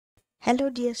Hello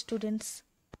dear students,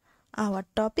 our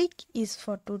topic is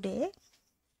for today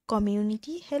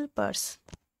community helpers.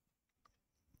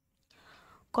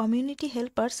 Community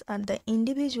helpers are the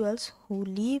individuals who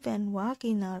live and work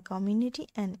in our community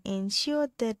and ensure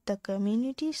that the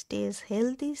community stays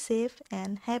healthy, safe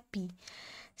and happy.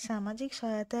 সামাজিক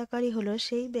সহায়তাকারী হলো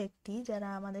সেই ব্যক্তি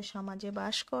যারা আমাদের সমাজে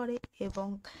বাস করে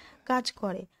এবং কাজ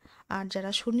করে আর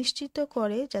যারা সুনিশ্চিত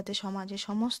করে যাতে সমাজের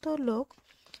সমস্ত লোক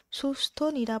সুস্থ,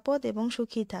 নিরাপদ এবং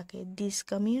সুখী থাকে। This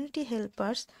community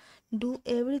helpers do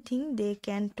everything they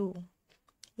can do.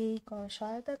 এই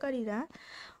সহায়তাকারীরা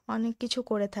অনেক কিছু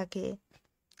করে থাকে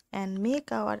and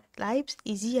make our lives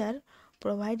easier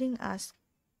providing us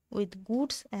with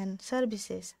goods and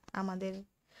services. আমাদের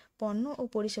পণ্য ও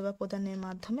পরিষেবা প্রদানের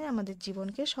মাধ্যমে আমাদের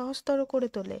জীবনকে সহজতর করে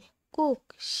তোলে।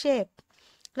 কুক, শেফ,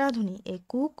 রাঁধুনি। এ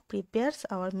cook prepares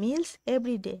hour mills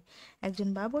everyday.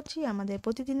 একজন বাবুর্চি আমাদের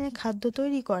প্রতিদিনের খাদ্য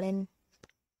তৈরি করেন।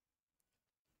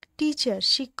 টিচার,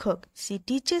 শিক্ষক। C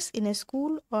teachers in a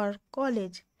school or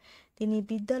college. তিনি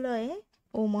বিদ্যালয়ে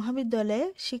ও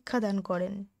মহাবিদ্যালয়ে শিক্ষাদান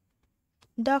করেন।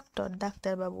 ডক্টর,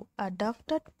 ডাক্তারবাবু। আর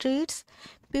doctor treats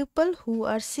people who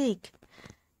R sick.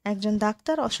 একজন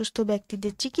ডাক্তার অসুস্থ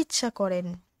ব্যক্তিদের চিকিৎসা করেন।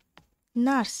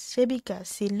 Nurse, সেবিকা।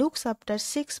 She looks after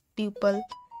sick people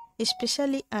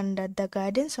specially under the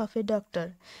guidance of a doctor.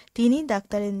 তিনি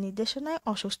ডাক্তারের নির্দেশনায়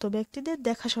অসুস্থ ব্যক্তিদের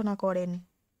দেখাশোনা করেন।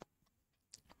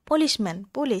 Policeman,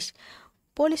 police.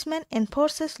 Policeman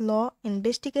এনফোর্সেস law,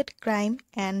 investigate crime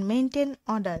and maintain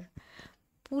order.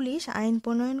 Police আইন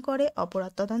প্রণয়ন করে,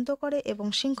 অপরাধ তদন্ত করে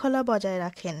এবং শৃঙ্খলা বজায়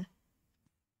রাখেন।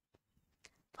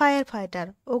 ফায়ার ফাইটার,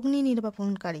 অগ্নি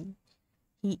নির্বাপনকারী।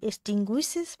 হি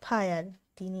এক্সটিংগুইশেস ফায়ার।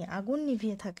 তিনি আগুন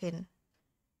নিভিয়ে থাকেন।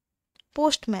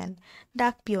 পোস্টম্যান,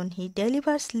 ডাকপিয়ন। হি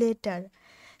ডেলিভার্স লেটার।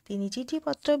 তিনি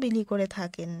চিঠিপত্র বিলি করে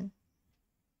থাকেন।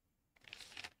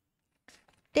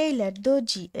 টেইলার,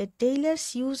 দর্জি। এ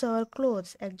টেইলার্স ইউজ আওয়ার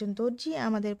ক্লোথস। একজন দর্জি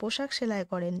আমাদের পোশাক সেলাই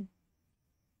করেন।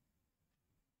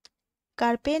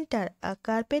 Carpenter, a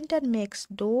carpenter makes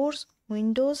doors,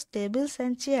 Windows, tables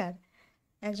and chair.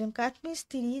 একজন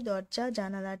কাঠমিস্ত্রি দরজা,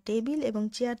 জানালা, টেবিল এবং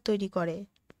চেয়ার তৈরি করে।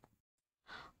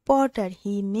 Potter,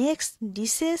 he makes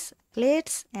dishes,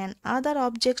 plates and other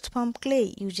objects from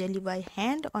clay, usually by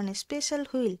hand on a special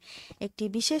wheel. একটি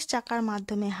বিশেষ চাকার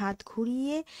মাধ্যমে হাত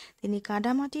ঘুরিয়ে তিনি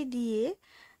কাদামাটি দিয়ে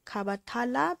খাবার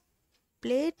থালা,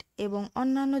 প্লেট এবং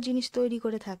অন্যান্য জিনিস তৈরি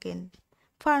করে থাকেন।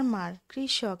 ফার্মার,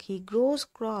 কৃষক। হি গ্রোস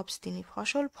ক্রপস। তিনি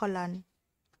ফসল ফলান।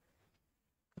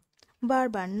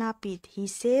 বারবার, নাপিত। হি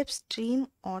শেভস, trim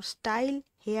or style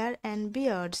hair and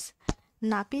beards.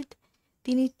 নাপিত,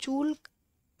 তিনি চুল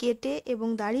কেটে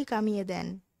এবং দাড়ি কামিয়ে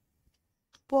দেন।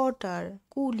 পটার,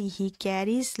 কুলি। He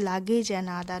carries luggage and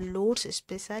other loads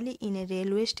specially in a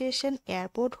railway station,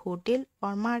 airport, hotel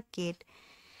or market.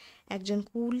 একজন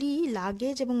কুলি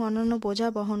লাগেজ এবং অন্যান্য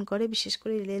বোঝা বহন করে, বিশেষ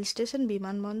করে রেল স্টেশন,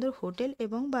 বিমানবন্দর, হোটেল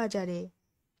এবং বাজারে।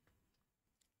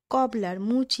 কবলার,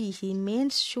 মুচি। হি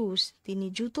মেন্স শুজ।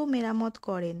 তিনি জুতো মেরামত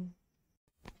করেন।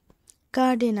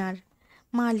 Gardener,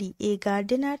 money. A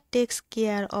gardener text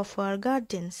care of our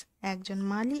gardens. একজন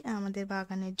মালি আমাদের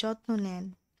বাগানের যত্ন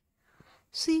নেন।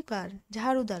 Sweeper,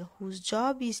 ঝাড়ুদার। Whose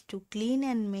job is to clean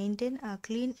and maintain a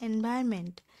clean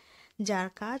environment. যার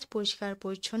কাজ পরিষ্কার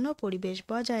পরিচ্ছন্ন পরিবেশ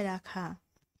বজায় রাখা।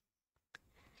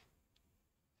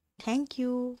 Thank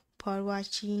you for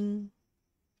watching.